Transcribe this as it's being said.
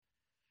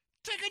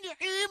Taking your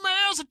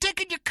emails and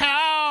taking your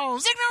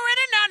calls. Ignorant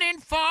and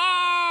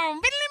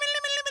uninformed.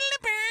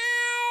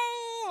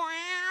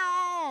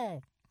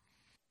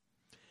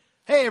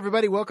 Hey,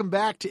 everybody. Welcome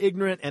back to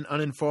Ignorant and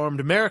Uninformed,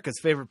 America's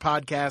favorite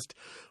podcast.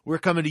 We're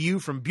coming to you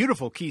from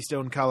beautiful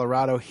Keystone,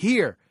 Colorado,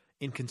 here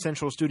in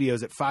Consensual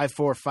Studios at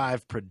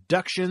 545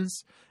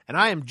 Productions. And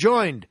I am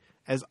joined,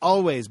 as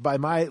always, by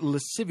my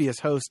lascivious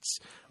hosts,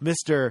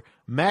 Mr.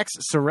 Max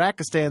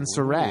Sarakistan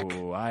Sarak.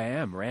 Oh, I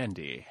am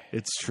Randy.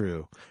 It's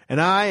true.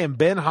 And I am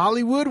Ben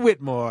Hollywood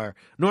Whitmore.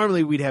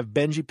 Normally we'd have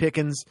Benji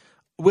Pickens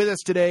with us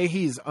today.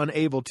 He's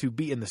unable to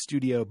be in the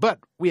studio, but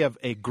we have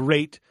a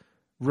great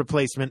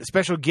replacement, a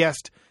special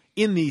guest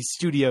in the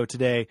studio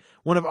today,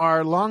 one of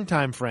our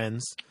longtime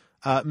friends,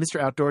 Mr.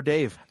 Outdoor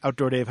Dave.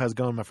 Outdoor Dave, how's it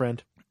going, my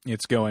friend?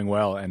 It's going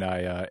well, and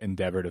I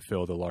endeavor to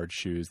fill the large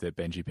shoes that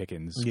Benji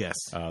Pickens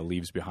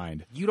leaves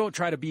behind. You don't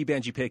try to be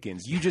Benji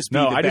Pickens. You just be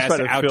no, the I best just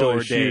try to Outdoor fill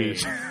his Dave.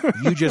 shoes.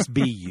 You just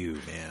be you,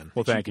 man.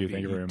 Well, thank you.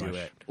 Thank you very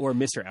much. Or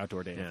Mr.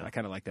 Outdoor Dave. Yeah. I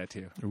kind of like that,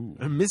 too. Ooh.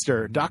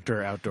 Mr.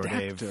 Dr. Outdoor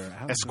Dave,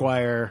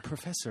 Esquire,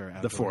 Professor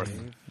Outdoor the fourth.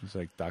 Dave. It's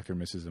like Dr.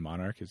 and Mrs. the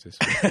Monarch. Is this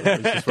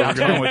where we're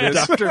going with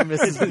this? Dr.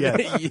 Mrs.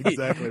 Yes,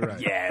 exactly right.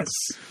 Yes.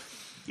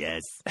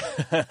 Yes.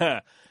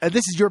 And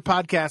this is your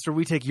podcast where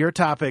we take your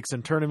topics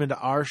and turn them into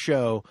our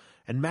show.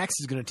 And Max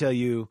is going to tell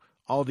you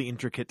all the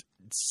intricate,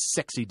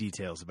 sexy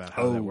details about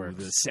how that works.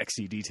 The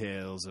sexy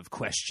details of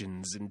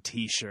questions and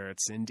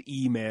T-shirts and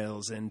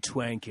emails and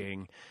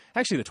twanking.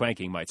 Actually, the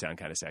twanking might sound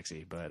kind of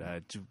sexy, but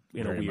in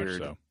Very a much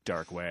weird, so.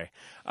 dark way.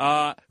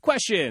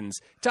 Questions,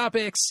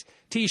 topics,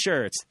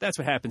 T-shirts. That's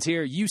what happens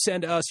here. You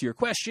send us your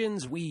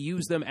questions. We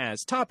use them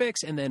as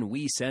topics, and then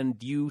we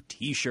send you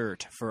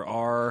T-shirt for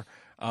our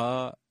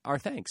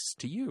thanks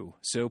to you.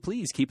 So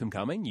please keep them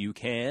coming. You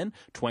can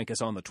twank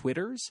us on the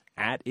Twitters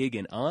at Ig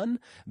and Un.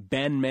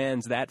 Ben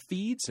mans that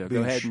feed, so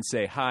go ahead and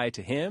say hi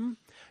to him.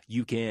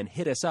 You can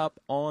hit us up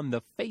on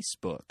the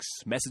Facebooks.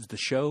 Message the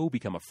show,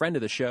 become a friend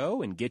of the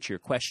show, and get your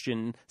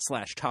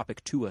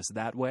question/topic to us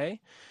that way.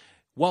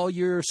 While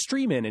you're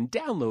streaming and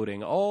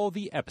downloading all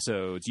the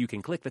episodes, you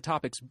can click the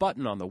topics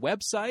button on the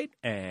website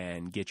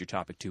and get your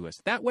topic to us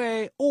that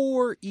way,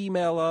 or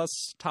email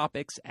us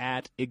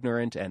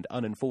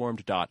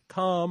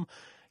topics@ignorantanduninformed.com.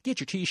 Get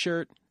your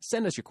T-shirt,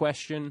 send us your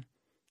question,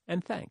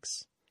 and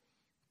thanks.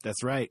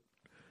 That's right.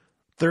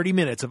 30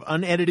 minutes of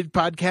unedited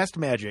podcast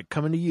magic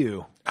coming to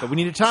you. But we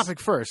need a topic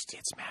first.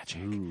 It's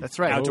magic. That's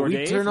right. Outdoor we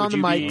Dave, turn on would the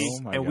you mics be-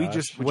 Oh my and we gosh.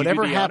 just, Would you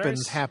whatever do the happens,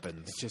 honors?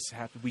 happens. It's just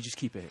we just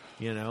keep it.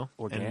 You know?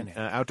 Organic.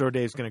 And, Outdoor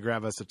Dave's going to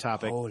grab us a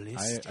topic.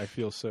 I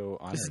feel so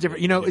honored. This is different.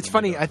 that You know, you it's gave me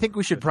funny. the- I think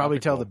we should probably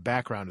tell the topical.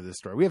 background of this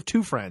story. We have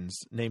two friends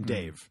named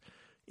Dave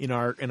in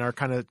our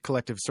kind of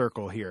collective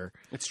circle here.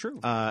 It's true.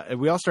 And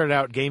we all started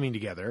out gaming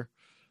together,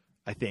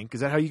 I think. Is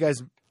that how you guys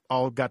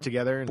all got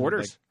together? And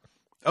Borders.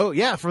 Oh,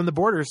 yeah, from the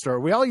Borders store.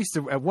 We all used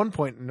to, at one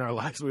point in our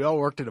lives, we all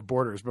worked at a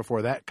Borders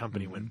before that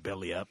company went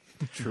belly up.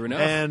 True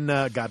enough. And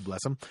God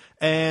bless them.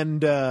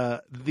 And so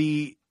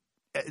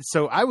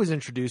I was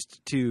introduced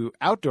to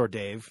Outdoor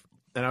Dave,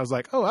 and I was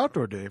like, "Oh,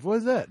 Outdoor Dave, what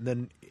is that?" And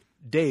then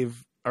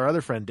Dave, our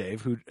other friend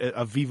Dave, who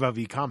of Viva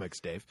V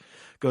Comics, Dave,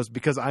 goes,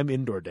 "Because I'm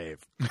Indoor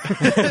Dave."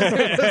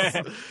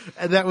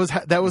 And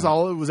that was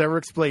all it was ever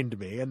explained to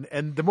me.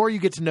 And the more you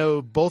get to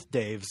know both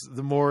Daves,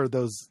 the more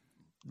those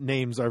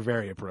names are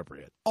very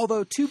appropriate.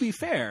 Although, to be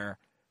fair,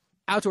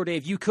 Outdoor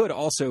Dave, you could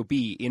also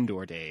be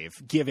Indoor Dave,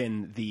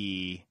 given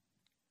the...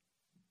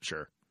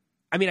 Sure.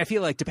 I mean, I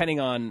feel like depending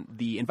on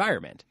the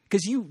environment,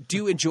 because you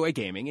do enjoy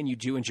gaming and you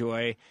do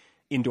enjoy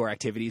indoor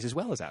activities as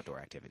well as outdoor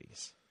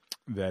activities.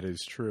 That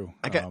is true.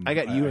 I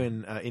got you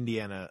and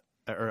Indiana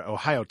or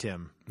Ohio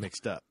Tim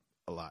mixed up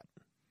a lot.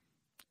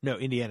 No,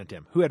 Indiana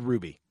Tim. Who had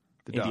Ruby?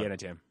 The dog. Indiana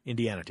Tim.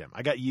 Indiana Tim.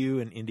 I got you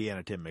and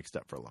Indiana Tim mixed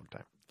up for a long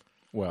time.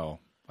 Well,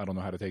 I don't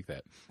know how to take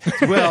that.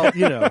 Well,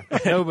 you know,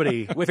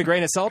 nobody. With a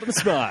grain of salt and a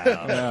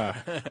smile.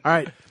 All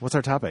right, what's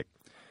our topic?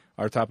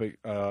 Our topic.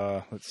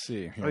 Let's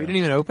see. Oh, you didn't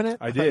even open it?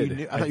 I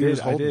did. I thought you were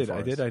just holding for I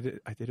us.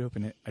 did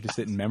open it. I just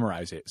didn't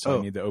memorize it, so Oh.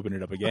 I need to open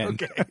it up again.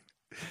 Okay.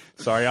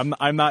 Sorry,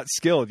 I'm not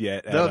skilled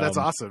yet. No, at, that's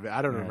awesome.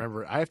 I don't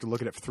remember. I have to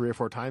look at it 3 or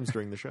 4 times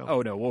during the show.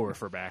 Oh, no, we'll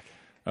refer back.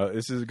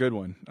 This is a good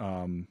one,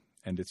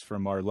 and it's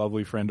from our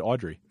lovely friend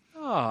Audrey.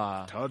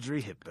 Ah,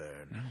 Audrey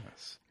Hepburn.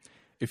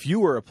 If you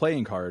were a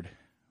playing card,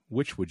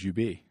 which would you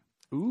be?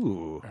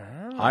 Ooh.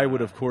 I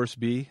would, of course,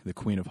 be the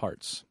Queen of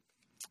Hearts.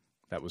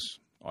 That was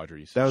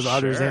Audrey's. That was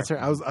Audrey's Sure. answer?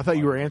 I thought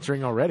you were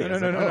answering already. I No,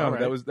 was no, like, no, oh, no. all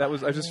right. That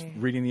was. I was just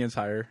reading the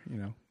entire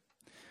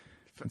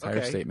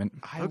statement.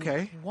 I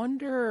Okay.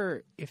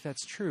 wonder if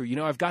that's true. You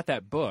know, I've got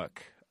that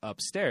book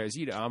upstairs.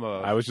 You know,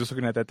 I was just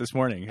looking at that this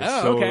morning. It's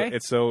okay.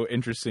 It's so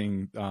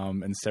interesting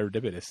and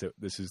serendipitous that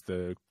this is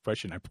the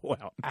question I pull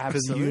out. Because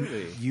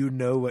Absolutely. you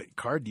know what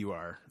card you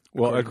are.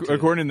 Well, according to-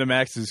 according to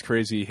Max's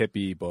crazy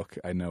hippie book,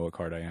 I know what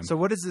card I am. So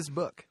what is this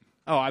book?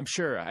 Oh, I'm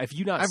sure. Have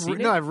you not seen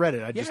it? No, I've read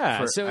it.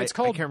 So it's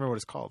called. I can't remember what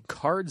it's called.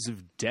 Cards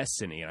of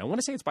Destiny, and I want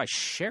to say it's by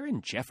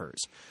Sharon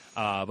Jeffers.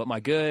 But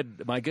my good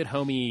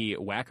homie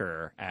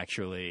Whacker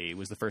actually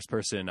was the first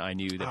person I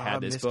knew that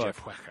had this book.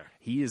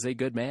 He is a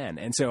good man,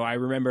 and so I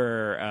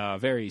remember a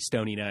very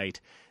stony night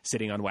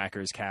sitting on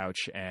Whacker's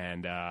couch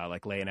and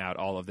like laying out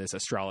all of this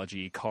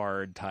astrology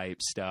card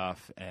type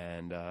stuff,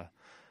 and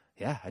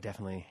yeah, I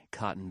definitely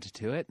cottoned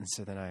to it, and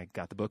so then I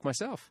got the book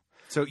myself.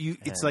 So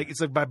it's like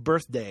by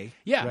birthday,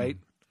 right?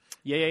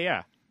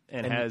 Yeah.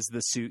 And has the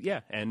suit,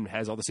 and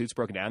has all the suits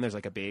broken down. There's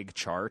like a big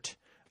chart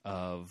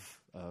of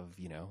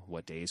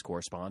what days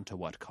correspond to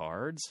what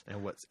cards,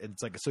 and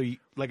it's like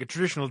like a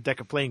traditional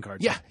deck of playing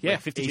cards. Yeah,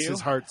 like 52 aces,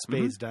 hearts,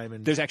 spades,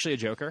 diamonds. There's actually a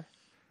Joker.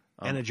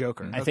 And a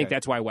Joker. I think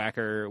that's why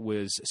Whacker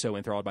was so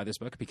enthralled by this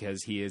book,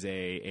 because he is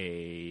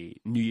a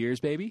New Year's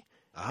baby.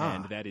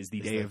 And that is the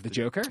day of the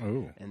Joker.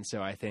 Ooh. And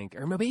so I think,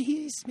 or maybe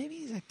he's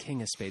a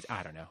king of spades.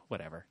 I don't know.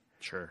 Whatever.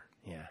 Sure.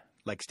 Yeah.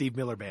 Like Steve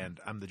Miller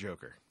Band, I'm the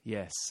Joker.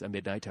 Yes, a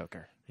midnight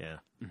toker. Yeah.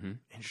 Mm-hmm.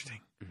 Interesting.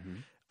 Mm-hmm.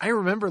 I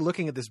remember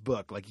looking at this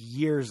book like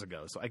years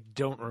ago, so I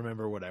don't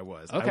remember what I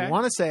was. Okay. I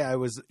want to say I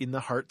was in the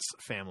Hearts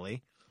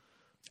family.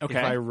 Okay.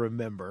 If I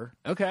remember.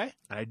 Okay.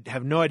 I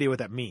have no idea what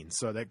that means,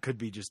 so that could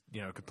be just,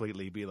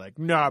 completely be like,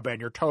 no, Ben,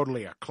 you're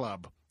totally a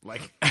club.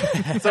 Like,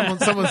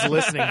 someone's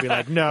listening and be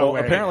like, no well, way.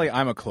 Apparently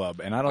I'm a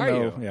club, and I don't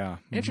know. You? Yeah.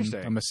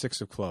 Interesting. I'm a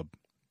 6 of club.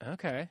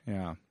 Okay.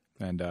 Yeah.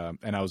 And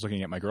I was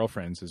looking at my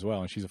girlfriend's as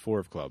well, and she's a 4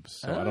 of clubs.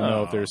 So I don't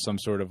know if there's some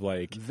sort of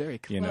like very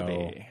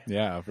clubby.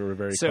 If we're a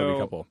very clubby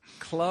couple.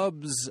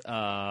 Clubs,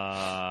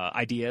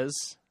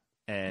 ideas,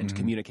 and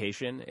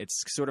communication.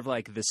 It's sort of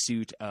like the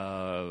suit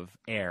of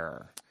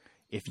air,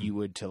 if you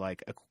would to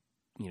like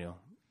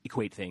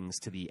equate things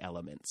to the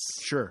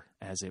elements, sure,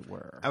 as it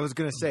were. I was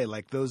gonna say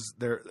like those.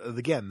 They're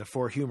again the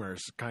 4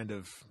 humors kind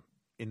of.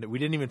 We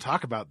didn't even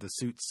talk about the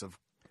suits of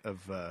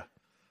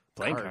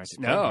playing cards.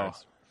 No.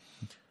 Cards.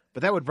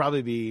 But that would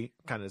probably be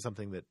kind of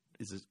something that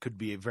could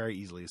be very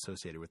easily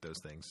associated with those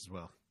things as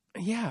well.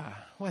 Yeah.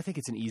 Well, I think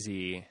it's an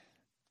easy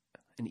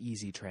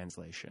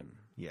translation.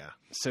 Yeah.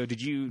 So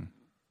did you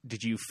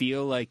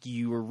feel like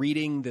you were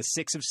reading the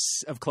 6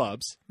 of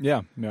clubs?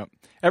 Yeah.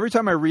 Every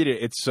time I read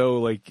it, it's so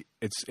like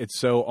it's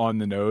so on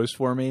the nose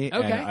for me,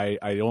 okay. And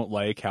I don't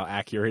like how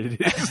accurate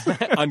it is.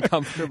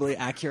 Uncomfortably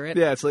accurate.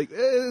 Yeah, it's like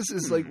this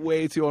is like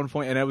way too on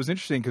point. And it was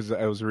interesting because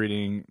I was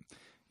reading,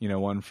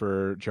 one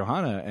for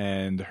Johanna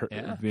and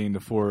her being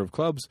the 4 of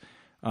clubs.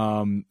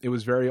 It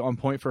was very on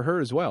point for her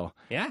as well.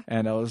 Yeah.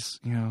 And I was,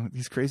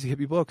 these crazy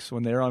hippie books,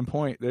 when they're on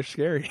point, they're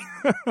scary.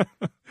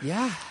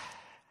 Yeah.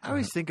 I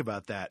always think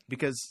about that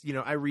because,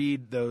 I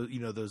read those,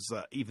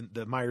 even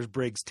the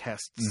Myers-Briggs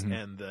tests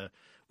and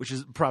which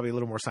is probably a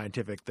little more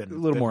scientific than a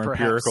little more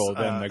perhaps, empirical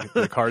than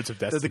the cards of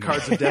destiny. The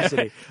cards of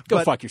destiny.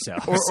 Go fuck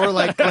yourself. Or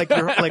like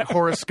like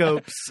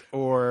horoscopes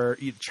or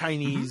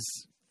Chinese,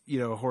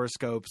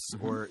 horoscopes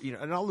or,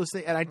 and all those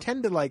things. And I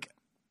tend to like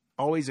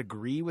always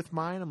agree with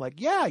mine. I'm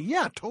like,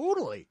 yeah,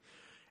 totally.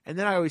 And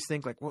then I always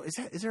think like, well,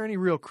 is there any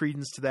real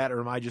credence to that? Or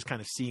am I just kind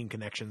of seeing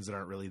connections that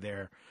aren't really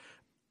there?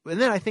 And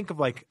then I think of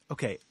like,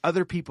 okay,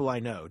 other people I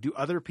know. Do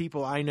other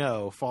people I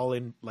know fall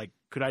in, like,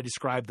 could I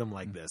describe them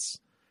like this?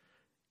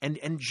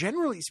 And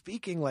generally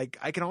speaking, like,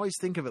 I can always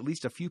think of at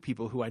least a few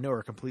people who I know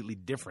are completely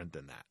different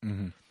than that.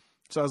 Mm-hmm.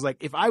 So I was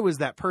like, if I was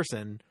that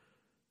person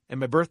and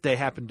my birthday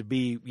happened to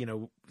be,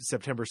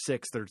 September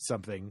 6th or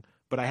something,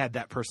 but I had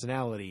that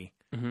personality,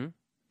 then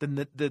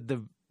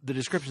the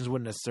descriptions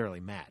wouldn't necessarily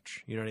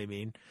match. You know what I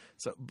mean?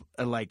 So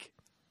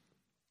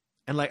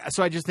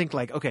so I just think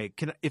like, okay,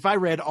 if I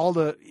read all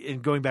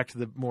and going back to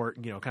the more,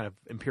 kind of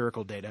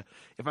empirical data,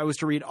 if I was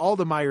to read all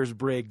the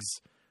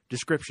Myers-Briggs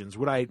descriptions,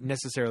 would I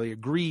necessarily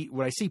agree?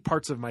 Would I see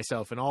parts of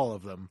myself in all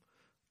of them?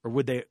 Or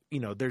would they,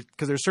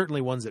 because there's certainly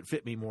ones that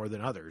fit me more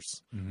than others.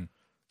 Mm-hmm.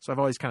 So I've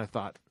always kind of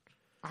thought,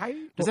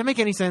 does that make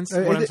any sense?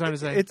 What I'm trying to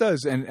say? It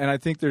does. And I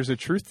think there's a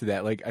truth to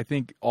that. Like, I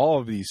think all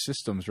of these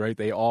systems, right,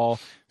 they all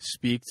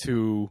speak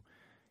to,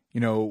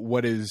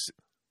 what is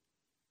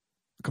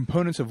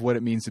components of what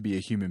it means to be a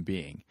human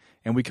being.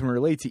 And we can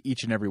relate to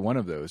each and every one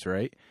of those,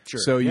 right?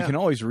 Sure. So you can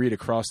always read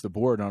across the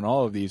board on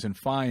all of these and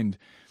find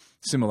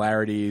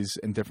similarities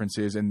and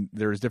differences, and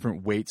there's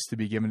different weights to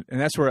be given. And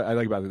that's what I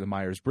like about the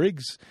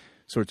Myers-Briggs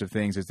sorts of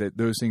things, is that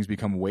those things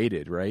become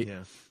weighted, right?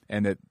 Yeah.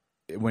 And that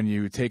when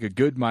you take a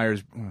good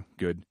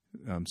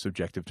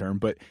subjective term,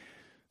 but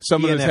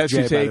some of those tests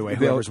you take, by the way,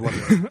 whoever's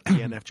wondering,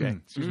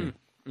 ENFJ. Excuse me.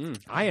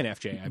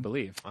 INFJ, I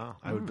believe. Oh,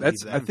 I would believe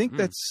that. I think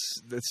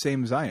that's the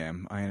same as I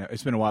am.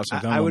 It's been a while since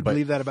I've done one. I would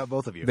believe that about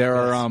both of you. There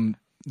are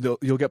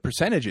you'll get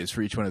percentages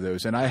for each one of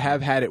those, and I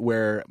have had it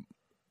where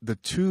the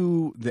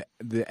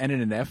N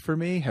and an F for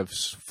me have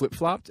flip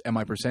flopped, and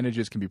my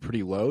percentages can be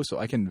pretty low, so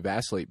I can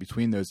vacillate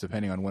between those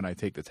depending on when I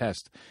take the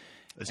test.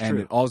 That's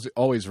and true. It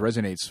always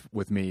resonates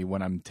with me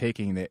when I'm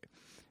taking it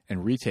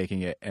and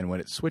retaking it, and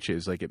when it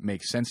switches, like, it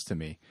makes sense to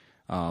me.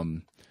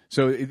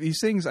 So these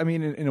things, I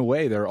mean, in a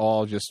way, they're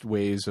all just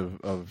ways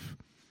of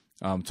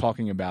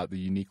talking about the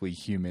uniquely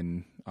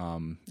human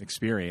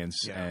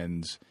experience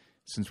and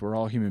since we're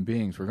all human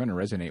beings, we're going to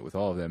resonate with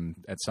all of them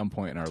at some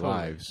point in our Totally.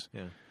 lives.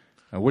 Yeah.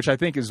 Which I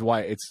think is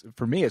why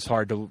for me, it's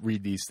hard to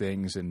read these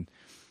things and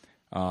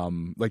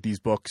like these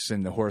books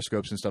and the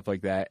horoscopes and stuff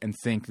like that, and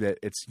think that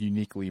it's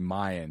uniquely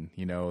Mayan.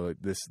 You know,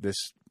 this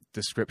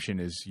description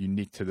is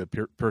unique to the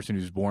person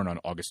who's born on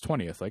August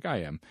 20th, like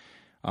I am.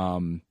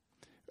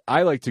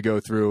 I like to go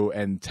through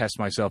and test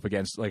myself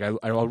against, like,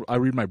 I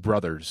read my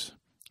brother's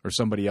or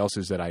somebody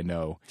else's that I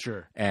know.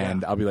 Sure.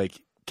 And I'll be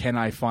like, can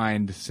I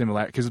find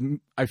similar? Because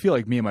I feel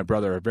like me and my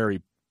brother are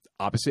very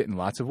opposite in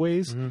lots of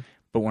ways. Mm-hmm.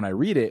 But when I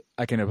read it,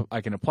 I can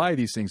apply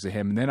these things to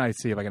him, and then I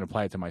see if I can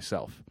apply it to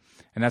myself.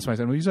 And that's why I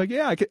said, he's like,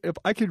 yeah,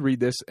 I could read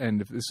this,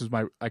 and if this is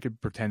I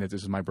could pretend that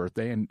this is my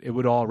birthday, and it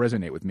would all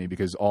resonate with me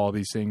because all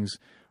these things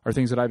are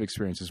things that I've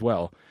experienced as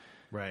well.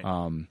 Right.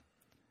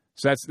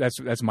 So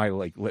that's my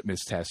like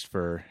litmus test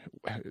for,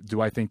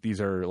 do I think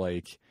these are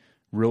like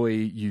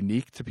really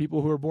unique to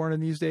people who are born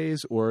in these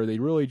days, or are they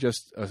really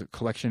just a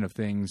collection of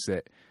things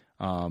that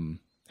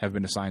have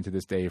been assigned to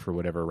this day for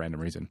whatever random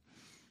reason?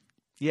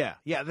 Yeah,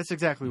 that's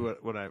exactly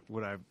what I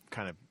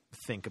kind of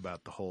think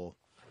about the whole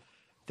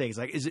thing. It's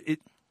like, is it?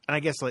 And I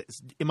guess, like,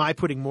 am I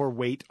putting more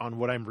weight on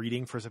what I'm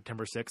reading for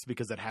September 6th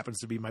because that happens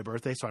to be my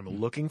birthday? So I'm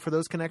looking for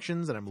those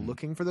connections and I'm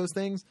looking for those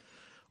things,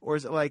 or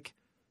is it like,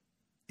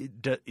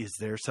 is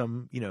there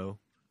some,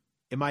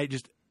 am I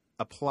just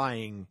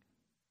applying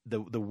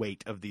the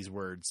weight of these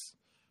words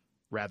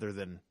rather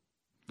than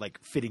like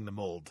fitting the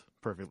mold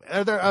perfectly?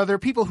 Are there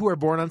people who are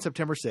born on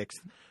September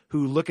 6th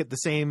who look at the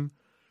same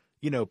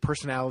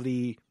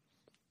personality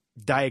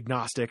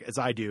diagnostic as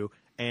I do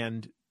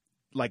and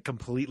like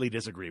completely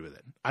disagree with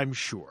it? I'm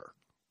sure.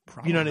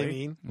 Probably. You know what I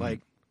mean?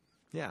 Like,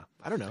 yeah,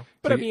 I don't know.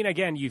 But I mean,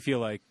 again, you feel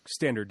like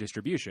standard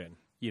distribution,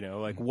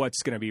 like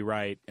what's going to be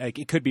right. Like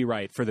it could be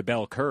right for the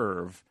bell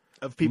curve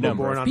of people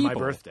born on my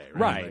people. birthday.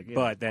 Right. Like, yeah.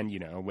 But then,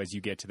 as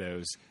you get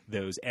to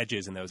those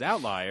edges and those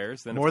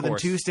outliers, then more of than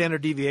course, 2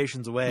 standard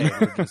deviations away,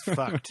 we're just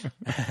fucked.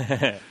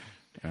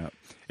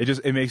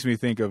 It makes me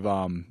think of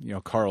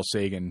Carl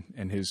Sagan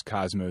and his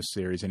Cosmos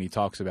series, and he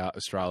talks about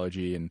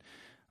astrology and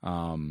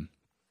kind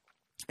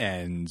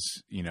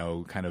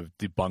of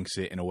debunks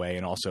it in a way,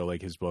 and also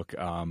like his book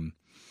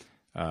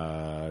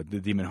The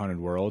Demon Haunted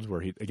World, where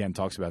he again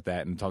talks about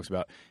that and talks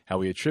about how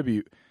we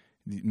attribute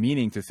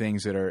meaning to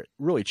things that are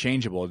really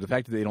changeable. The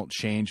fact that they don't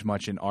change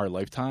much in our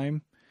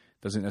lifetime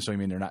doesn't necessarily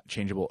mean they're not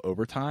changeable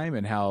over time,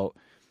 and how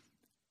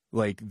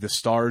like the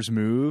stars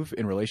move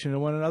in relation to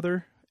one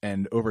another.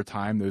 And over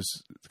time, those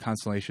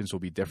constellations will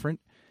be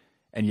different.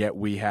 And yet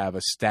we have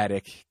a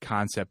static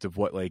concept of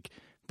what like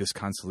this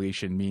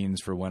constellation means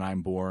for when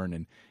I'm born.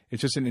 And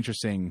it's just an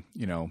interesting,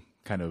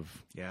 kind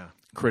of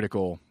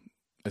critical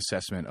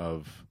assessment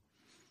of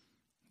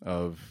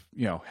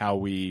how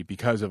we,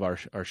 because of our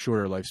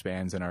shorter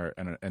lifespans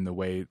and the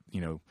way,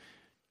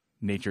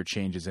 nature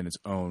changes in its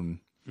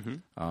own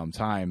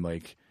time,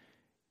 like,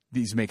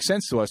 these make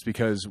sense to us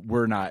because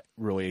we're not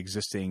really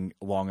existing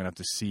long enough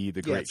to see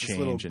the great it's change. This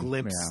little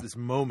glimpse, this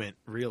moment,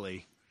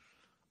 really,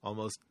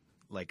 almost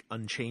like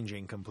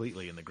unchanging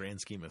completely in the grand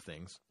scheme of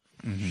things.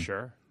 Mm-hmm.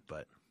 Sure.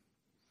 But,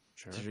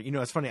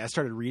 it's funny. I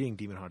started reading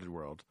Demon Haunted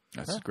World.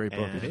 That's a great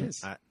book. And It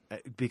is.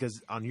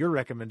 because on your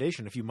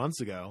recommendation a few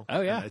months ago,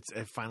 I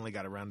finally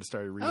got around to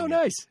start reading it. Oh,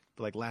 nice.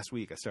 Like last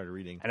week I stared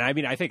reading. And I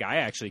mean, I think I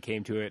actually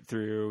came to it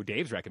through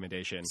Dave's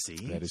recommendation.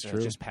 See? That is So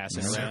true. Just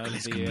passing The around circle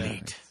is the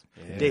complete.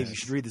 Yes. Dave, you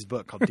should read this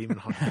book called Demon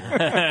Haunted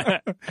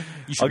World.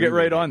 I'll get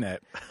right on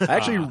that. I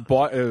actually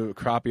bought a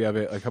copy of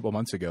it a couple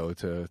months ago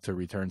to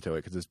return to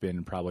it because it's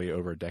been probably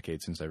over a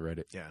decade since I read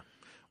it. Yeah.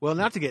 Well,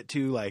 not to get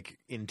too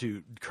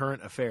into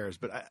current affairs,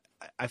 but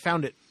I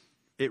found it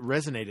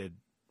resonated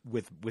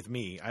with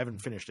me. I haven't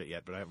finished it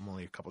yet, but I'm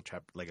only a couple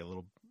chapters, like a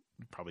little,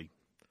 probably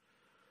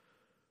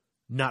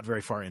not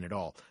very far in at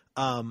all.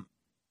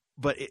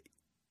 But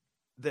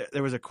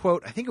there was a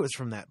quote, I think it was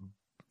from that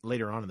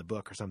later on in the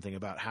book or something,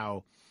 about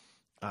how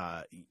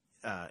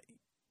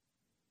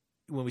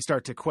when we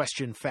start to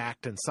question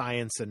fact and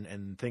science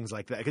and things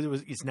like that,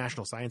 because it's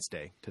National Science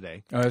Day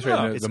today. Oh, that's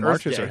right. It's The Earth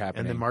marches Day, are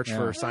happening. and the March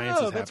for Science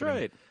is that's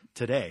happening right.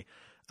 today.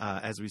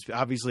 As we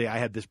obviously, I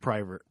had this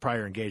prior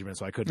engagement,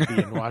 so I couldn't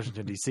be in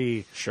Washington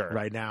D.C. Sure.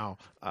 right now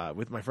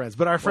with my friends.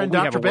 But our friend we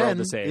have Dr. a world Ben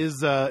to save.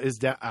 is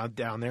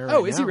down there.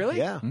 Oh, right is he now. really?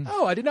 Yeah.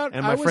 Oh, I did not.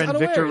 And I my was friend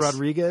Victor unawares.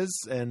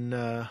 Rodriguez, and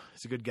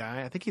he's a good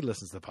guy. I think he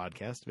listens to the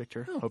podcast.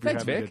 Victor, hope you're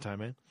thanks, having a Vic. good time,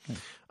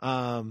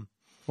 man.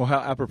 Well,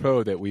 how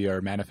apropos that we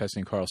are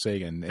manifesting Carl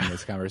Sagan in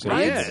this conversation.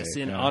 Right. today, Yes, in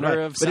you know?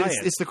 honor of But science.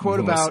 it's the quote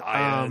about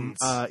Science.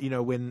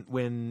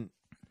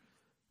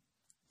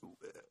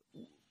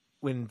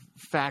 when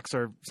facts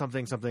are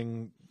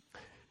something.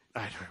 I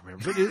don't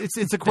remember. But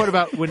it's a quote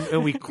about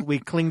when we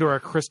cling to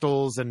our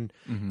crystals and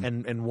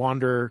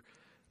wander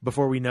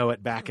before we know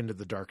it back into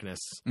the darkness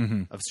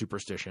of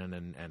superstition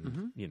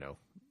and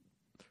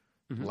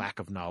lack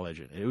of knowledge.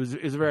 It was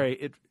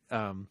very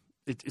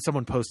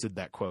someone posted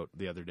that quote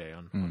the other day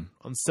on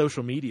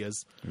social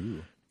medias,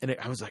 and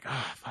I was like,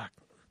 oh fuck.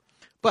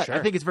 But Sure. I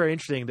think it's very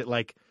interesting that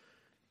like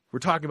we're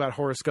talking about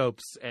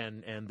horoscopes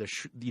and the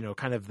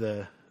kind of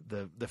the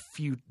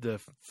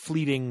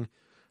fleeting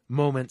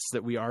moments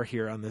that we are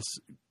here on this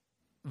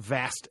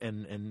vast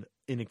and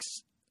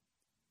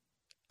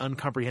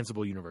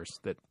incomprehensible universe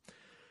that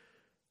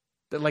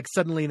like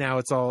suddenly now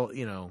it's all,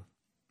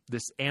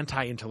 this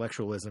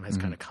anti-intellectualism has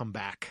kind of come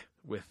back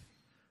with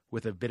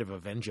a bit of a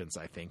vengeance,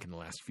 I think, in the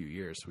last few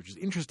years, which is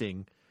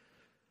interesting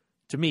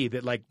to me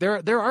that like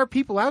there are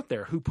people out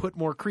there who put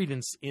more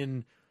credence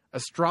in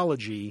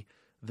astrology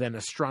than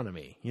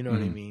astronomy. You know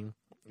what I mean?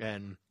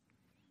 And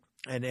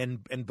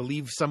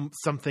believe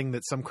something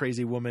that some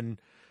crazy woman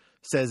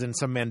says in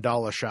some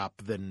mandala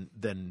shop than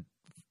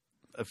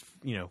a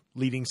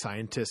leading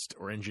scientist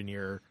or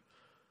engineer.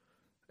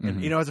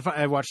 And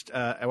I watched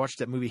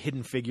that movie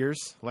Hidden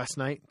Figures last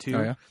night too.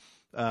 Oh,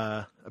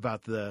 yeah?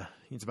 About the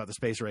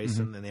space race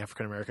and the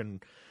African American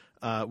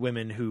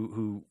women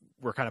who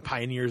were kind of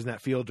pioneers in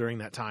that field during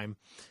that time.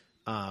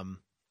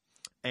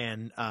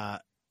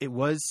 It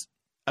was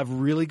a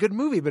really good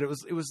movie, but it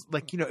was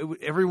like,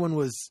 it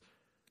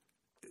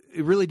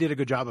really did a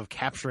good job of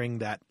capturing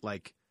that,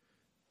 like,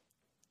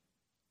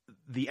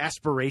 the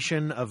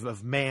aspiration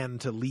of man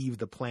to leave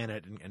the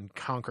planet and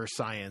conquer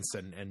science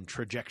and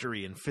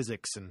trajectory and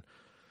physics and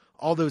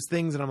all those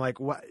things. And I'm like,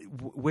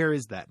 where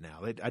is that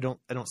now? I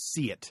don't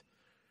see it,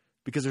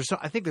 because there's so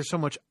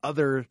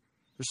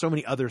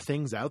many other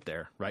things out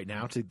there right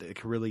now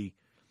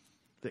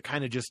that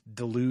kind of just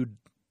dilute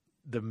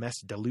the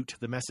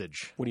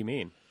message. What do you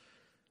mean?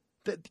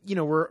 That,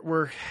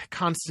 we're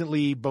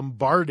constantly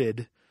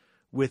bombarded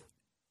with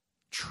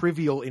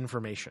trivial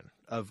information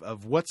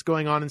of what's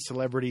going on in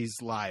celebrities'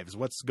 lives,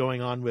 what's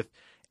going on with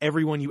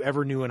everyone you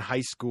ever knew in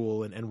high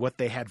school, and what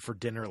they had for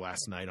dinner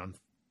last night on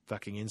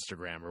fucking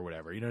Instagram or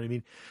whatever. You know what I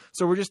mean?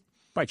 So we're just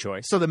by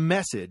choice. So the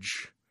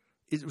message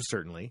is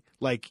certainly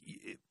like,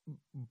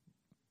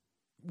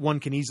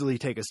 one can easily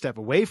take a step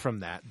away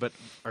from that, but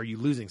are you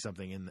losing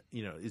something in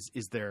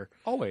is there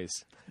always,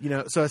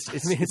 so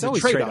it's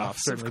always a trade-off,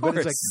 trade-offs, certainly, of but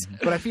it's course.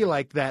 like, but I feel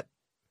like that,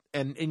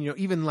 and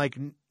even like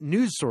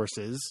news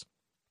sources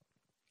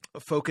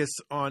focus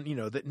on,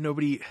 that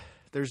nobody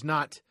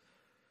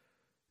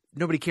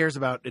cares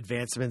about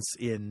advancements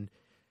in,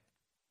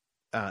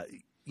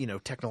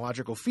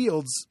 technological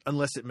fields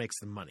unless it makes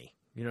them money.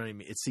 You know what I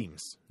mean? It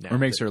seems now, or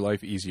makes their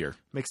life easier.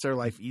 Makes their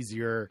life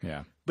easier.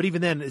 Yeah. But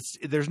even then,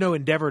 there's no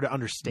endeavor to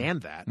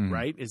understand that,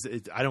 right?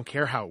 I don't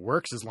care how it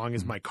works as long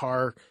as my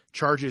car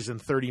charges in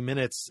 30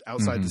 minutes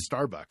outside the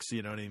Starbucks.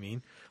 You know what I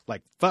mean?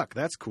 Like, fuck,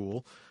 that's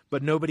cool.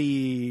 But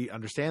nobody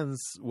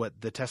understands what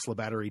the Tesla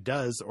battery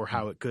does or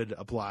how it could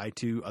apply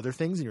to other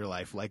things in your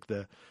life, like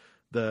the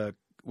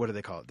what do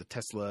they call it? The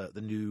Tesla,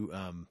 the new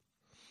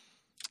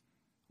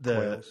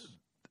Coils.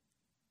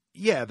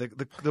 Yeah,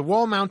 the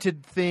wall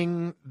mounted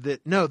thing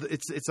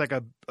it's like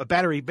a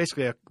battery,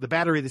 basically the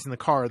battery that's in the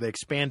car. They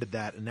expanded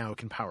that and now it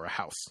can power a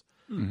house.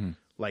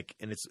 Like,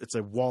 and it's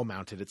a wall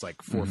mounted. It's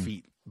like 4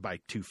 feet by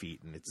 2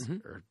 feet, and it's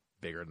or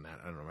bigger than that.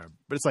 I don't remember,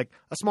 but it's like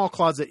a small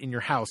closet in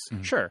your house.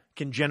 Sure,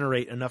 can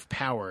generate enough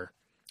power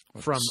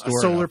from a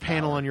Store solar enough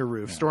panel power. on your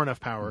roof, store enough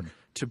power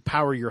to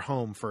power your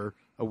home for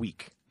a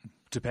week.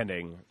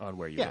 depending on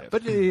where you live.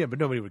 But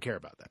nobody would care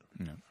about that.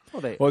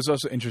 Well, it's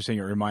also interesting.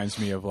 It reminds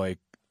me of like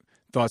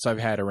thoughts I've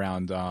had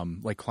around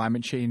like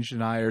climate change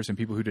deniers and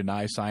people who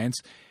deny science.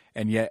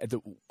 And yet,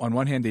 on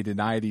one hand, they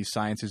deny these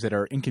sciences that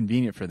are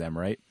inconvenient for them,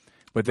 right?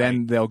 But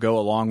then they'll go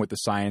along with the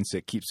science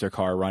that keeps their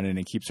car running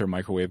and keeps their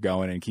microwave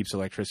going and keeps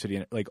electricity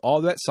in it. Like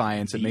all that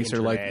science that makes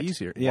their life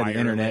easier. Yeah, the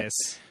internet.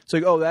 It's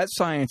like, that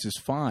science is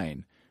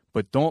fine.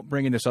 But don't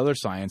bring in this other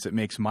science that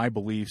makes my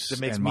beliefs That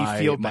makes and me my,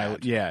 feel my-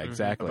 bad. Yeah,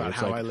 exactly. About It's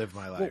how like, I live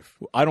my life.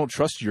 I don't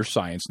trust your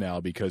science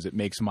now because it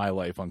makes my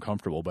life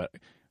uncomfortable. But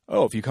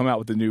if you come out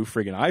with the new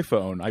friggin'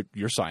 iPhone,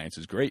 your science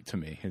is great to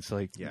me. It's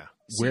like,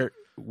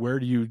 where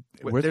do you?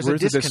 There's where's a the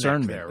disconnect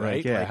discernment there,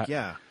 right?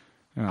 Yeah,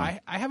 I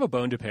have a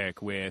bone to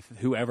pick with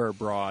whoever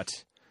brought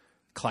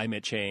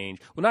climate change.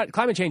 Well, not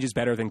climate change is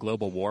better than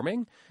global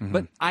warming,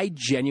 but I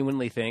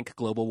genuinely think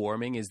global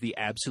warming is the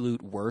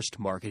absolute worst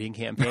marketing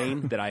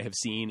campaign that I have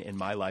seen in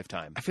my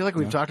lifetime. I feel like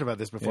we've talked about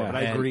this before, but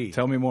I agree.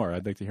 Tell me more.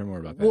 I'd like to hear more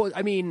about that. Well,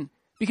 I mean,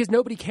 because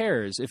nobody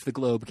cares if the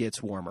globe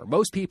gets warmer.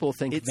 Most people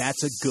think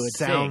that's a good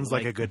thing. Sounds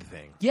like a good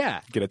thing. Yeah.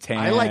 Get a tan.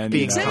 I like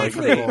being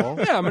Exactly. comfortable.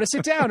 Yeah, I'm going to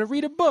sit down and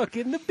read a book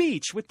in the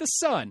beach with the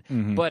sun.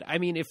 But I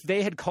mean, if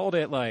they had called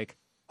it like,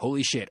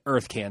 holy shit,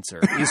 Earth cancer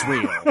is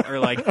real, or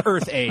like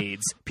Earth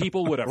AIDS,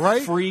 people would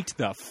have freaked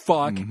the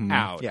fuck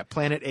out. Yeah,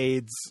 planet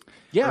AIDS,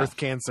 Yeah. Earth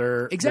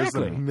cancer.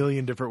 Exactly. There's a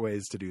million different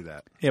ways to do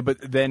that. Yeah, but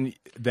then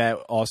that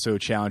also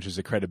challenges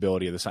the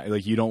credibility of the science.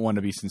 Like you don't want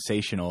to be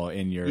sensational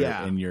in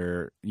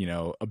your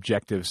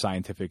objective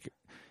scientific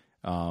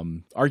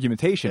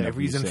argumentation. If of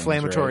we use these things,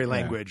 inflammatory right?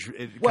 Yeah. language,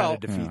 it Well,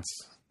 kind of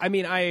defeats. I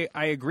mean, I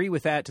agree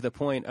with that to the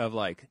point of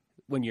like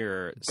when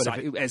you're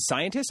as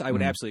scientists, I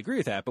would absolutely agree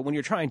with that. But when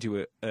you're trying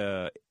to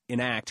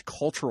enact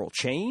cultural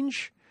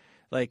change,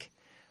 like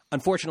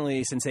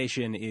unfortunately,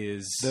 sensation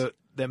is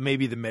That may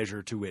be the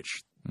measure to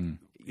which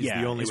is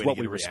the only is way what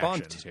to we get a respond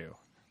reaction. to.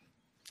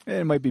 And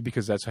it might be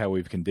because that's how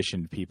we've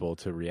conditioned people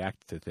to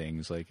react to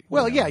things. Like,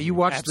 Well, you know, yeah, you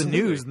watch Absolutely.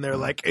 the news and they're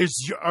like,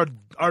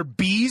 are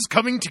bees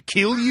coming to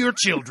kill your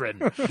children?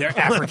 They're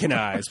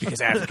Africanized because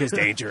Africa's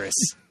dangerous.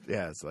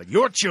 Yeah, it's like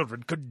your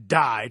children could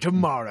die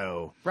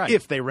tomorrow Right.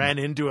 if they ran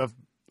into a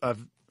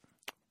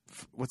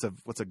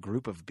what's a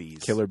group of bees?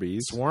 killer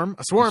bees. A swarm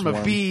of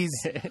Swarm. bees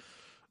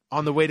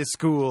on the way to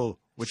school,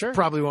 which Sure.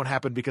 probably won't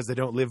happen because they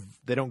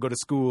don't go to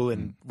school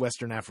in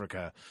Western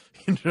Africa.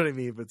 You know what I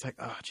mean? But it's like,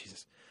 oh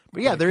Jesus.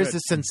 But yeah, there is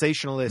this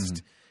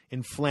sensationalist,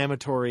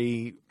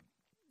 inflammatory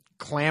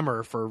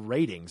clamor for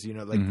ratings. You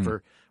know, like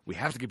for we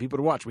have to get people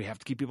to watch, we have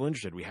to keep people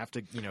interested, we have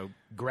to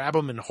grab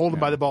them and hold them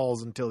by the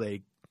balls until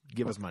they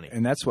give us money.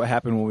 And that's what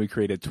happened when we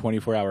created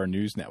 24-hour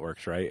news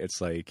networks, right?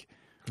 It's like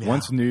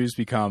once news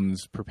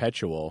becomes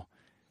perpetual,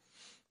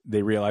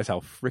 they realize how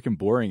freaking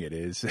boring it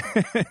is.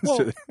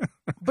 Well,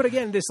 but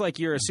again, this like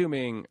you're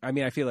assuming. I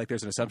mean, I feel like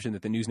there's an assumption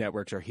that the news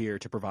networks are here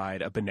to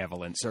provide a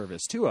benevolent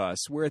service to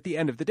us. Where at the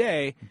end of the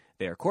day,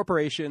 they are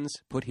corporations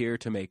put here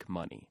to make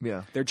money.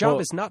 Yeah. Their job Well-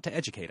 is not to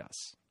educate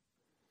us.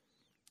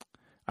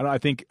 I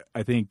think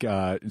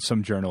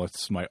some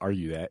journalists might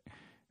argue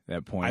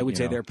that point. I would you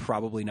say know. they're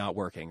probably not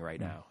working right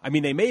now. I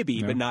mean, they may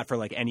be, but not for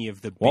like any of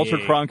the Walter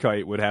big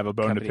Cronkite would have a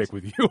bone companies. to pick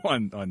with you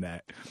on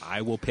that.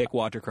 I will pick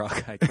Walter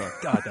Cronkite.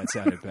 God, that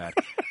sounded bad.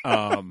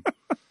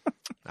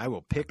 I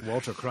will pick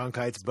Walter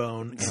Cronkite's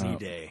bone any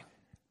day.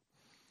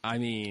 I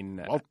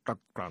mean, Walter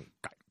Cronkite.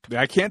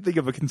 I can't think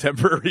of a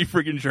contemporary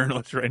freaking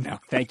journalist right now.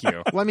 thank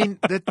you. Well, I mean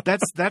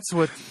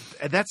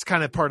that's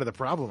kind of part of the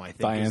problem. I think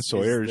Diane is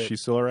Sawyer, is that- she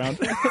still around?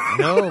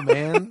 No,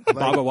 man.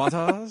 Baba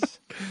Wataz?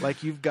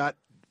 Like you've got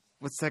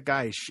what's that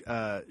guy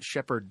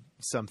Shepard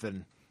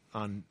something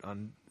on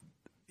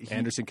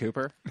Anderson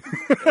Cooper?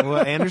 well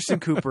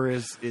Anderson Cooper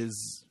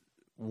is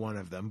one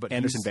of them, but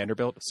Anderson he's-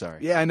 Vanderbilt?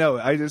 Sorry. Yeah, I know.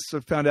 I just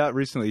found out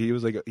recently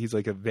he's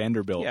like a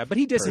Vanderbilt. Yeah, but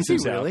he distanced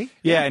Is he himself. really?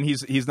 Yeah, and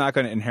he's not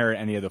going to inherit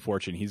any of the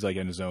fortune. He's like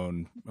in his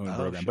own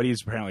program, shit. but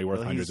he's apparently worth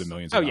Well, hundreds he's- of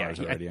millions Oh, of yeah. dollars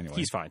already. Anyway,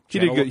 He's fine. He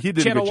did good. He did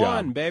a Channel good job.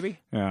 1, baby.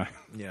 Yeah,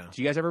 Yeah.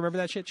 Do you guys ever remember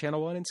that shit?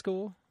 Channel 1 in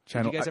school?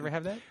 Did you guys ever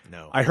have that?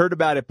 No. I heard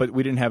about it, but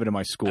we didn't have it in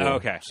my school. Oh,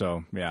 okay.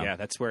 So Yeah,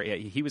 that's where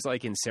he was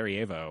like in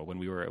Sarajevo when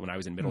I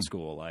was in Hmm. middle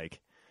school, like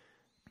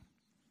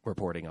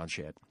reporting on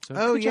shit. So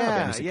Oh good job, yeah,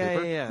 Anderson yeah,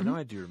 Cooper. yeah. No,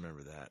 I do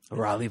remember that.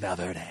 Raleigh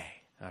Valverde.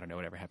 I don't know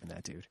whatever happened to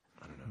that dude.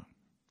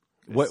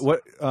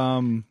 What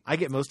I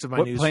get most of my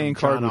what news playing from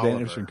card John would Oliver.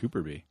 Anderson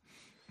Cooper be?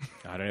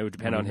 I don't know. It would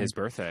depend on his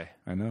birthday.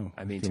 I know.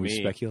 I mean, Can to we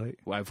me, speculate?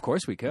 Well, of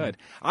course we could.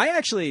 I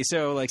actually,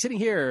 so like sitting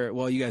here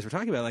while you guys were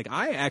talking about, like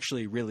I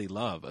actually really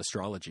love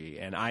astrology,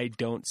 and I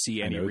don't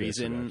see any know this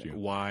reason about you.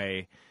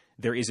 why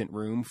there isn't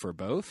room for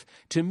both.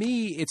 To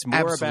me, it's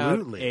more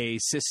Absolutely. about a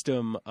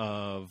system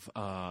of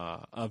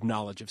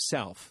knowledge of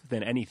self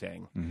than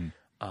anything.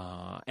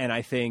 And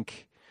I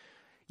think,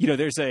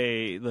 there's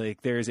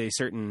a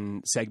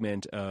certain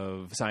segment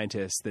of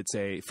scientists that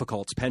say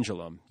Foucault's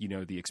pendulum. You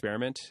know the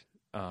experiment.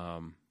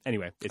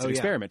 Anyway, it's Oh, an yeah.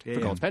 experiment, Yeah,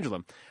 Foucault's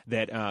pendulum,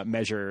 that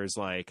measures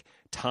like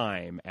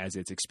time as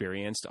it's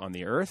experienced on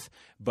the Earth.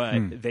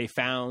 But they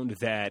found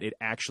that it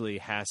actually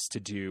has to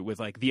do with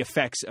like the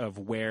effects of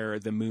where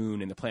the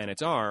moon and the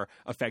planets are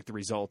affect the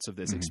results of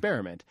this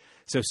experiment.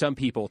 So some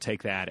people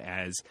take that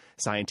as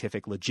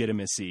scientific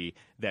legitimacy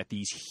that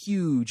these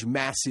huge,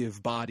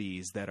 massive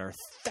bodies that are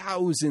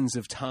thousands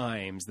of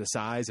times the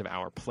size of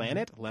our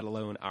planet, let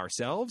alone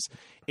ourselves,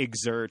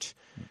 exert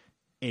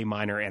a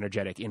minor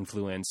energetic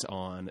influence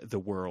on the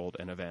world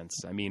and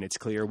events. I mean, it's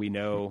clear we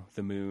know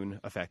the moon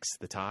affects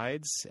the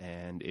tides,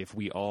 and if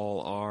we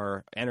all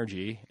are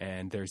energy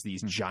and there's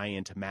these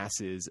giant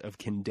masses of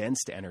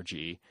condensed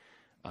energy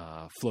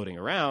floating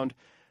around,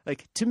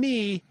 like to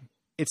me,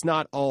 it's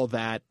not all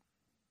that,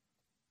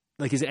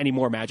 like, is it any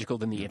more magical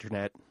than the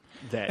internet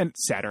that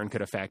Saturn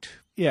could affect?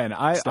 Yeah, and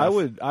I Stuff.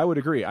 would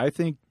agree. I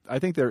think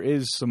there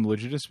is some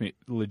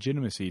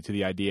legitimacy to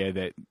the idea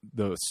that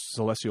the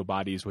celestial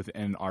bodies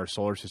within our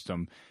solar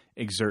system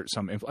exert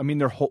some. I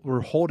mean,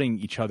 we're holding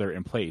each other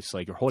in place,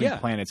 like we're holding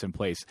planets in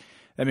place.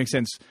 That makes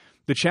sense.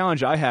 The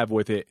challenge I have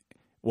with it,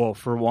 well,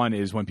 for one,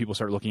 is when people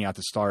start looking at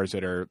the stars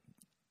that are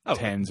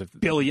tens of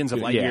billions of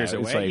light years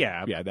it's away.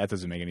 Like, that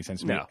doesn't make any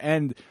sense to me. No.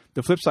 And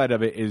the flip side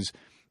of it is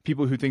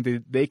people who think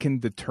that they can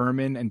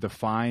determine and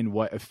define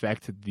what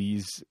effect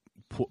these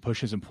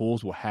pushes and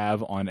pulls will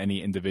have on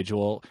any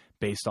individual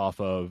based off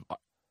of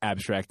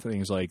abstract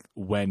things like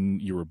when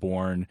you were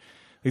born.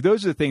 Like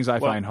those are the things I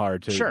find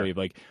hard to believe.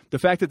 Like the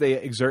fact that they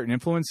exert an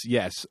influence,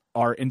 yes,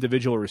 our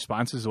individual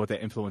responses to what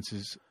that influence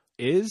is,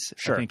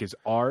 I think is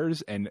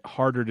ours and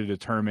harder to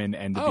determine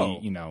and to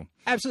be,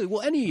 Absolutely.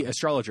 Well, any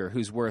astrologer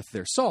who's worth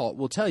their salt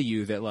will tell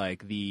you that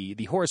like the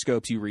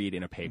horoscopes you read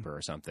in a paper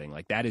or something,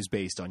 like that is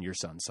based on your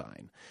sun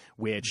sign,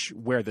 which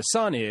where the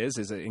sun is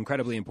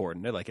incredibly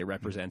important. Like it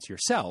represents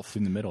yourself. It's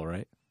in the middle,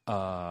 right?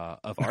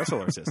 Of our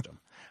solar system.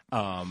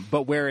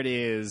 But where it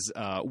is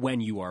when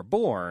you are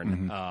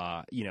born,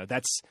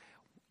 that's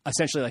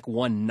essentially like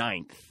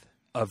 1/9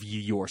 of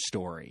your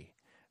story.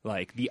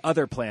 Like the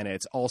other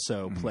planets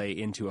also play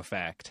into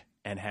effect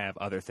and have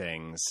other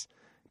things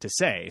to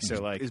say.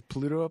 So like, Is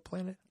Pluto a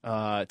planet?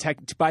 by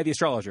the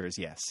astrologers,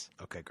 yes.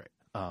 Okay, great.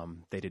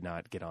 They did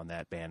not get on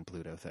that ban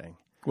Pluto thing.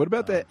 What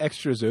about that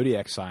extra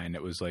zodiac sign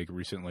that was like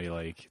recently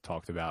like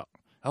talked about?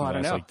 Oh, in the I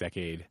don't last, know. like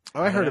decade.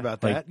 Oh, I heard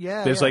about Like, that.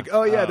 Yeah. there's yeah.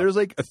 like, there's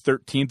like a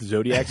 13th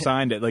zodiac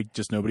sign that like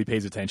just nobody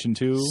pays attention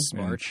to.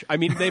 Smart. I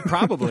mean, they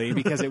probably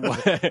because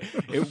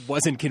it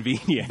wasn't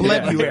convenient.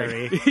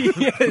 Blebuary.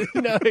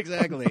 Yeah, no,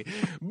 exactly.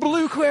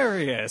 Blue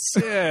Aquarius.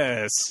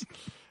 Yes.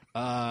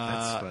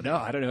 That's funny. No,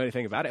 I don't know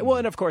anything about it. Well,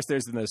 and of course,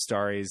 there's those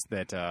stories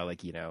that,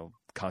 like, you know,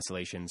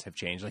 constellations have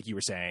changed. Like you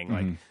were saying,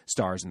 like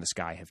stars in the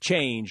sky have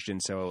changed,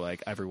 and so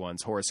like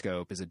everyone's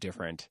horoscope is a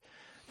different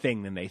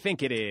thing than they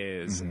think it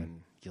is,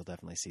 and you'll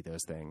definitely see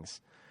those things.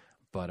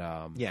 But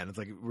Yeah, and it's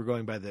like we're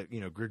going by the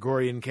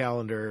Gregorian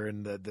calendar,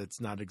 and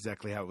that's not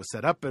exactly how it was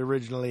set up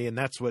originally, and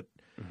that's what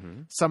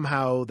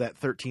somehow that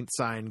 13th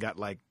sign got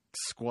like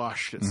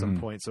squashed at some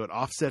point, so it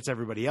offsets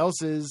everybody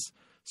else's.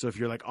 So if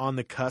you're like on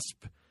the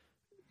cusp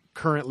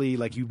currently,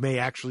 like you may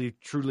actually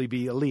truly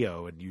be a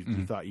Leo, and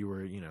you thought you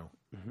were,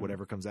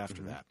 whatever comes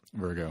after that.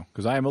 Virgo,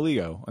 because I am a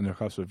Leo on the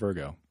cusp of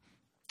Virgo.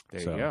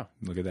 there So, you go.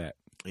 Look at that.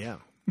 Yeah,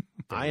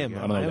 I am. go.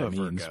 I don't know I am what a that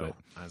means, Virgo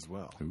as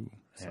well. Ooh.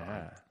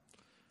 Yeah.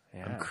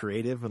 I'm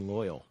creative and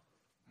loyal.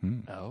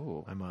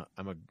 Oh. I'm a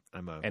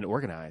And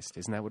organized.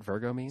 Isn't that what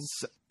Virgo means?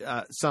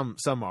 some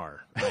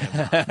are.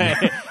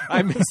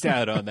 I missed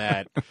out on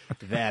that part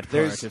of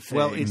things.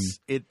 Well,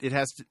 it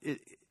has to.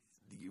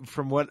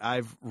 From what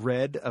I've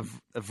read, of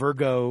a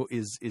Virgo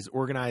is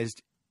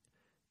organized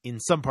in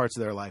some parts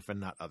of their life and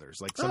not others.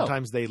 Like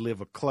sometimes they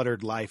live a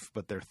cluttered life,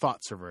 but their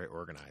thoughts are very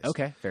organized.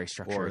 Okay, very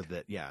structured. Or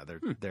that,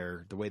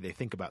 they're the way they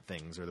think about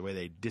things, or the way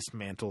they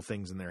dismantle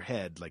things in their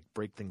head, like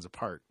break things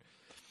apart.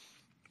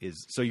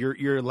 So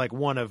you're like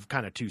one of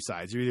kind of two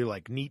sides. You're either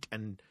like neat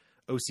and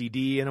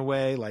OCD in a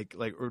way,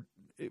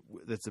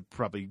 that's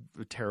probably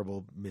a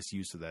terrible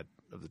misuse of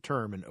the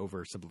term and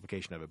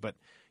oversimplification of it. But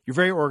you're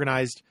very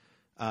organized.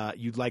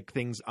 You like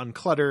things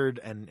uncluttered,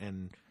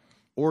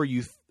 or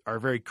you are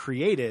very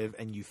creative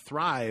and you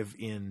thrive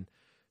in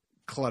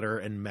clutter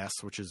and mess,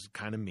 which is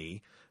kind of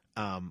me.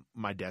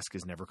 My desk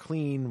is never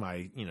clean.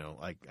 I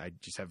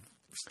just have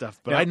stuff,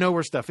 but I know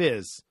where stuff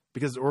is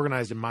because it's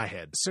organized in my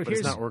head. So but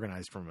it's not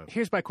organized from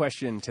Here's my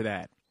question to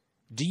that.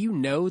 Do you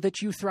know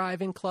that you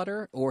thrive in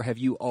clutter, or have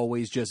you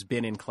always just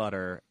been in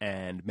clutter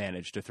and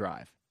managed to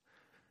thrive?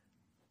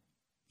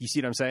 You see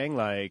what I'm saying?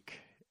 Like,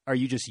 are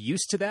you just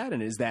used to that,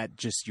 and is that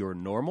just your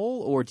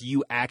normal, or do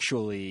you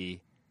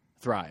actually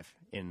thrive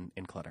in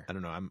clutter? I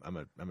don't know.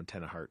 I'm a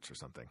 10 of hearts or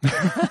something.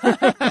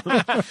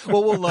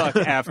 Well, we'll look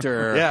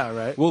after. Yeah,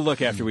 right. We'll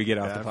look after we get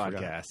off the I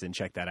forgot. podcast and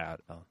check that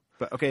out.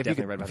 But okay, if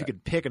Definitely read you about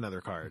could pick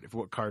another card,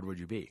 what card would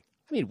you be?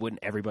 I mean, wouldn't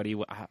everybody?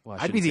 Well, I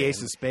I'd be the shouldn't Ace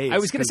say- of Spades. I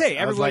was going to 'cause say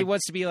I was everybody like,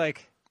 wants to be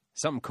like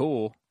something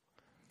cool.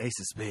 Ace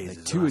of Spades.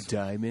 is Two awesome. of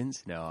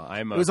diamonds. No,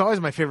 I'm. It was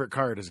always my favorite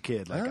card as a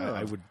kid. Like Oh.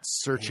 I would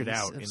search it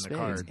out in the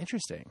card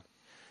Interesting.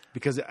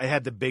 because I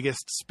had the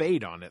biggest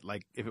spade on it.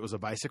 Like if it was a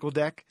bicycle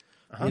deck,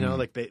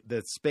 like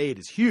the spade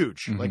is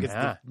huge. Like it's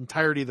Yeah. the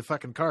entirety of the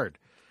fucking card.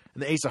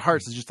 And the Ace of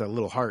Hearts is just a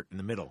little heart in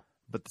the middle.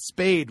 But the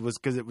spade was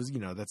because it was,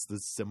 that's the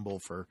symbol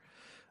for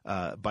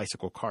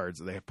bicycle cards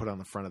that they put on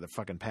the front of the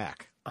fucking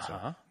pack.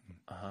 So,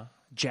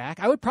 Jack,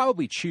 I would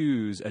probably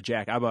choose a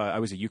Jack. I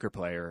was a euchre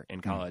player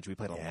in college. We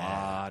played a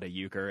lot of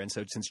euchre, and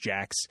so since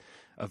Jacks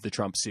of the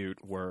Trump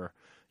suit were,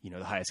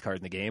 the highest card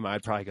in the game,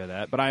 I'd probably go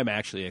that. But I'm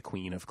actually a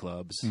queen of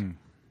clubs.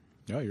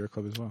 Oh, you're a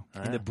club as well.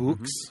 in the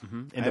books,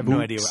 I In have the no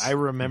idea. books. I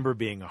remember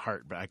being a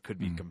heart, but I could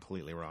be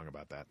completely wrong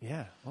about that.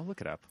 Yeah, I'll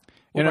look it up.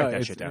 We'll write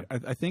that shit down.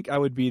 I think I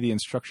would be the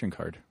instruction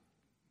card.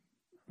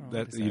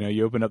 That is that?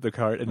 you open up the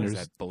card and What is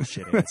there's that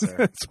bullshit answer?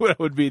 that's what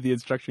would be the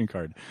instruction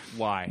card.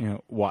 Why?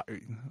 Why?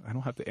 I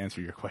don't have to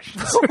answer your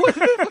questions.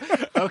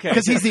 Okay,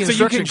 'Cause he's the so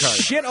you instruction can card.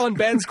 shit on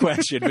Ben's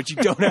question, but you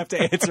don't have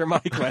to answer my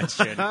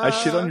question. I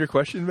shit on your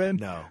question, Ben?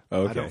 No,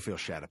 Okay. I don't feel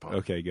shat upon.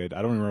 Okay, good.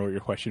 I don't remember what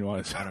your question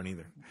was. I don't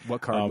either.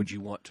 What card would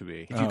you want to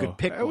be? If you could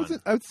pick I one was in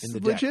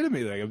the deck.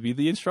 legitimately like, it would be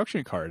the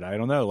instruction card. I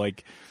don't know,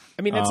 like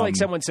I mean, it's like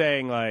someone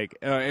saying, like,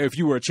 if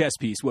you were a chess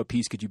piece, what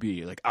piece could you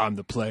be? Like, I'm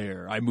the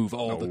player. I move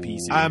all the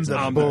pieces. I'm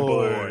the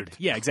board.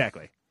 Yeah,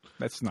 exactly.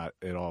 that's not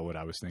at all what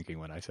I was thinking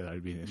when I said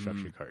I'd be an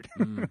instruction card.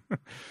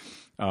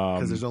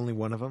 Because there's only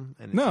one of them.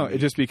 And it's No, unique.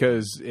 it's just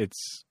because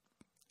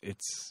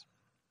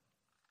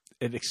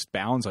it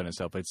expounds on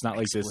itself. It's not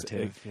like this.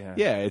 Expletive, yeah.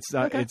 Yeah, it's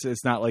not.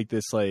 It's not like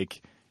this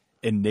like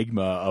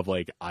enigma of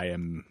like I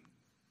am.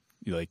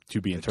 Like to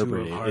be Two of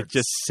interpreted. It Hearts.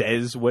 just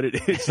says what it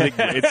is. It's like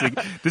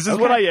this is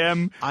what I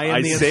am. I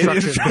am the say the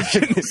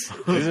instructions.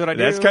 instructions. This is what I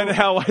do. That's kind of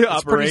how I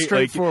operate. pretty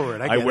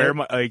straightforward. I I get wear it.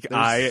 my like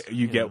There's,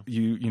 you get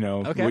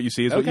Okay. what you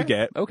see is what you Okay.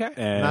 get. Okay.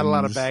 And Not a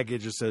lot of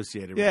baggage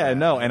associated with Yeah, that.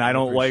 no, and I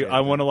don't like. appreciate I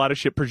it. want a lot of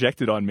shit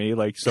projected on me,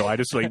 like so. I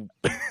just like,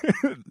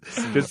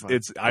 just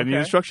it's. I need Okay.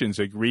 instructions.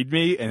 Like read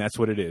me, and that's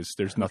what it is.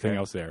 There's nothing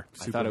else there.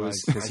 I thought it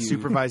was I because you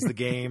supervise the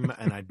game,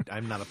 and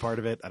I'm not a part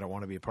of it. I don't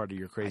want to be a part of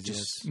your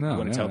craziness. you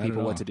want to tell not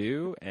people at what all. to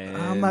do, and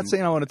I'm not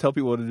saying I want to tell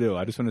people what to do.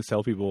 I just want to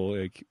tell people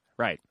like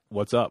Right.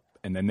 what's up,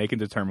 and then they can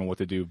determine what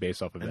to do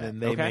based off of And that. then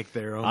they Okay. make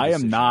their own I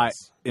am not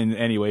decisions. in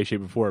any way,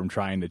 shape, or form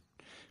trying to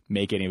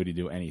make anybody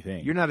do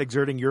anything. You're not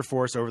exerting your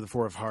force over the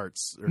Four of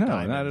Hearts or No,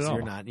 not diamonds. at all.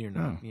 You're not,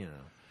 No. you know.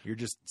 You're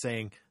just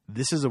saying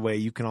this is a way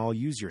you can all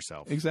use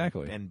yourself.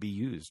 Exactly. And be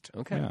used.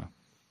 Okay. Yeah.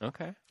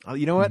 Okay.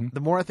 You know what? Mm-hmm. The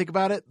more I think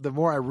about it, the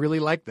more I really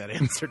like that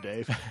answer,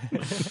 Dave.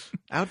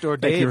 Outdoor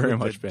Thank Dave you very with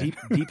much, the Ben.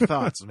 deep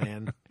thoughts,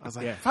 man. I was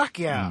like, Yeah. fuck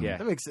yeah. Yeah.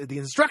 That makes the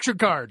instruction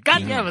card.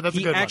 God damn it, that's a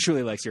He good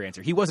actually likes your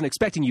answer. He wasn't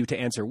expecting you to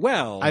answer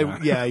well.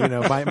 one. You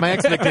know, my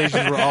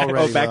expectations were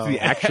already Oh, back to low. the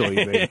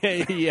actually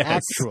thing. yes.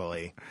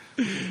 Actually,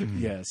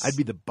 Yes. I'd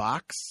be the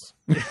box.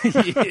 yeah.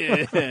 I'd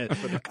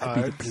be the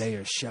cards.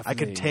 player shuffling. I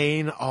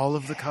contain all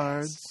of the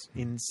cards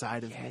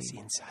inside of Yes, me.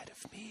 inside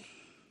of me.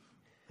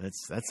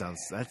 That sounds.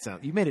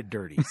 You made it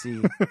dirty. See,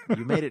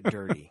 you made it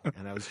dirty,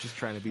 and I was just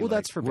trying to be. Well, like,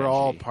 that's for we're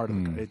all Benji. part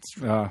of the. It's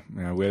true.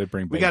 Yeah, we had to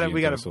bring. We Benji gotta- into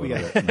we gotta- this a we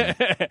little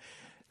gotta- bit.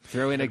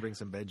 Throw in Gotta a bring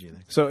some Benji in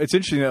there. So it's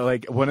interesting that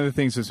like one of the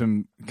things that's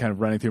been kind of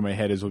running through my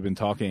head as we've been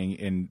talking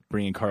and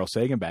bringing Carl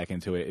Sagan back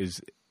into it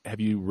is, have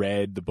you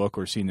read the book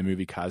or seen the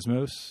movie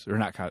Cosmos or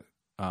not?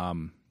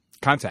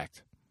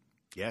 Contact.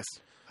 Yes,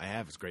 I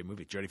have. It's a great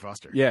movie. Jodie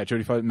Foster. Yeah,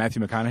 Jodie Foster,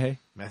 Matthew McConaughey.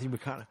 Matthew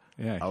McConaughey.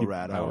 Yeah, All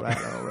right.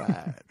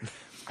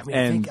 I mean, I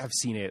And- think I've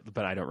seen it,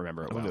 but I don't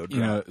remember it well. You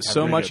know,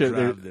 so much of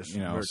it.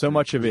 So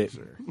much of it.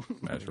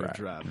 That's right.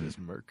 Drive this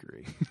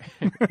Mercury.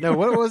 No,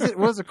 what was it?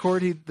 What was the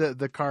Accord?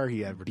 The car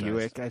he advertised?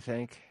 Buick, I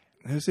think.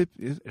 Is it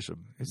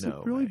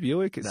No, really man.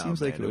 Buick? It No,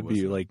 seems like man, it it would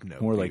be wasn't. like No,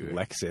 more like Buick.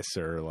 Lexus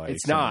or like.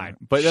 It's not.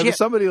 But Shit.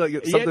 somebody like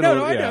something. Yeah,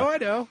 no, yeah. I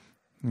know.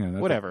 Yeah,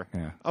 that's- Whatever.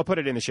 Yeah. I'll put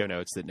it in the show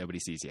notes that nobody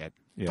sees yet.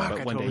 Yeah. Fuck,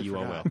 But I one day totally you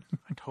all forgot. will.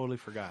 I totally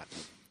forgot.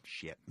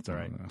 Shit. It's all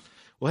right. no.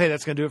 Well, hey,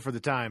 that's going to do it for the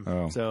time.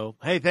 Oh. So,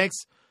 hey, thanks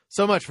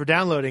so much for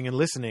downloading and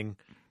listening.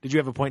 Did you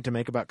have a point to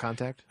make about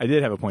Contact? I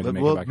did have a point to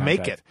make Well, about make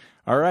Contact. it.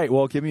 All right.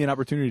 Well, give me an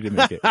opportunity to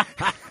make it.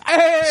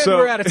 And So-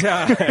 we're out of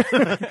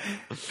time.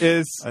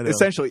 Is I know.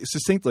 essentially,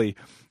 succinctly,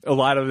 a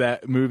lot of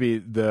that movie,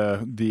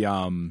 the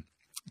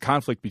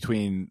conflict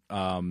between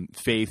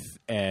faith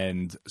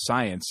and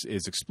science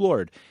is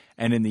explored,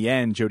 and in the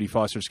end, Jodie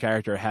Foster's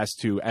character has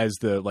to, as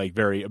the like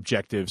very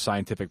objective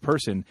scientific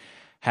person,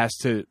 has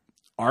to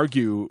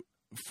argue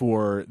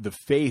for the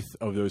faith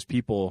of those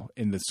people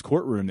in this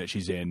courtroom that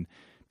she's in,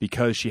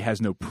 because she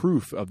has no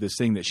proof of this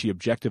thing that she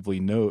objectively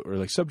know, or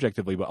like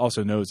subjectively, but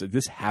also knows that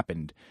this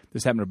happened,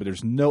 but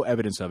there's no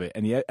evidence of it,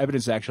 and the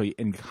evidence is actually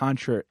in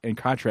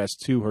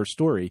contrast to her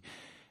story.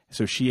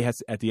 So she has,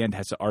 at the end,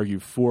 has to argue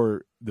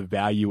for the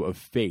value of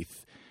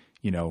faith,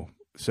 you know.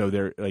 So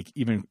they're like,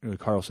 even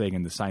Carl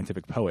Sagan, the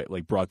scientific poet,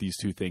 like brought these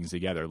two things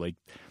together. Like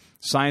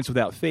science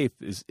without faith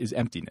is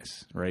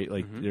emptiness, right?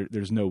 Like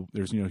there's no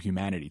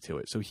humanity to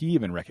it. So he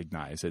even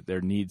recognized that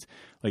there needs,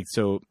 like,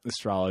 so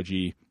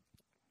astrology,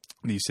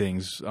 these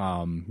things,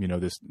 you know,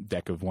 this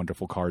deck of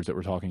wonderful cards that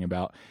we're talking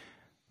about,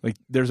 like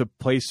there's a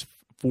place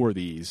for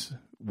these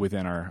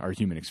within our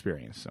human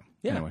experience. So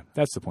Yeah. anyway,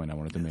 that's the point I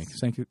wanted to make.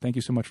 Thank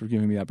you so much for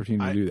giving me the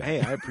opportunity to do that. Hey,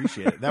 I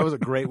appreciate it. That was a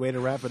great way to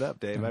wrap it up,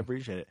 Dave. I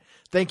appreciate it.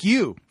 Thank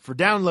you for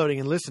downloading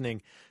and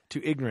listening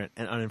to Ignorant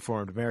and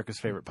Uninformed, America's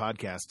favorite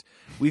podcast.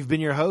 We've been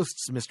your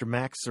hosts, Mr.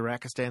 Max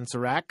Sarakistan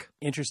Sarak.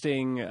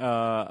 Interesting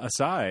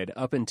aside,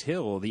 up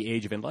until the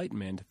Age of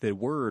Enlightenment, the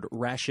word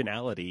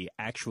rationality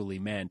actually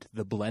meant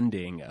the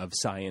blending of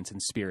science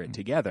and spirit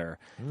together,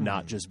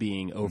 not just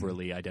being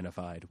overly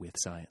identified with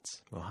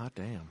science. Well, hot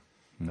damn.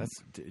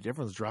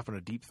 Everyone's dropping a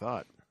deep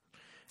thought.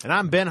 And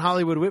I'm Ben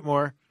Hollywood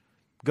Whitmore.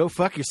 Go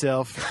fuck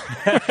yourself.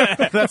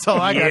 That's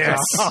all I got to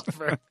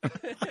offer.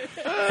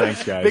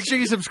 Thanks, guys. Make sure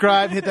you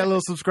subscribe. Hit that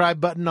little subscribe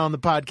button on the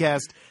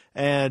podcast.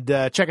 And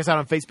check us out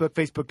on Facebook,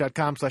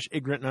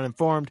 facebook.com/ignorant and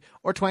uninformed.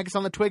 Or twank us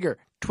on the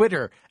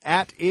Twitter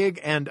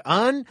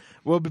 @ig&un.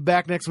 We'll be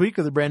back next week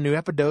with a brand new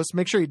Epidose.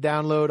 Make sure you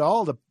download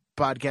all the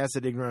podcasts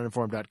at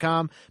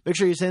ignorantuninformed.com. Make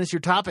sure you send us your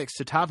topics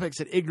to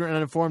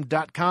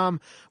topics@ignorantuninformed.com.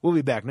 We'll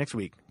be back next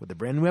week with a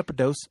brand new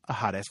Epidose, a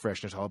hot-ass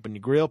freshness all up in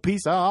your grill.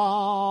 Peace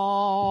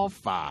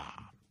off.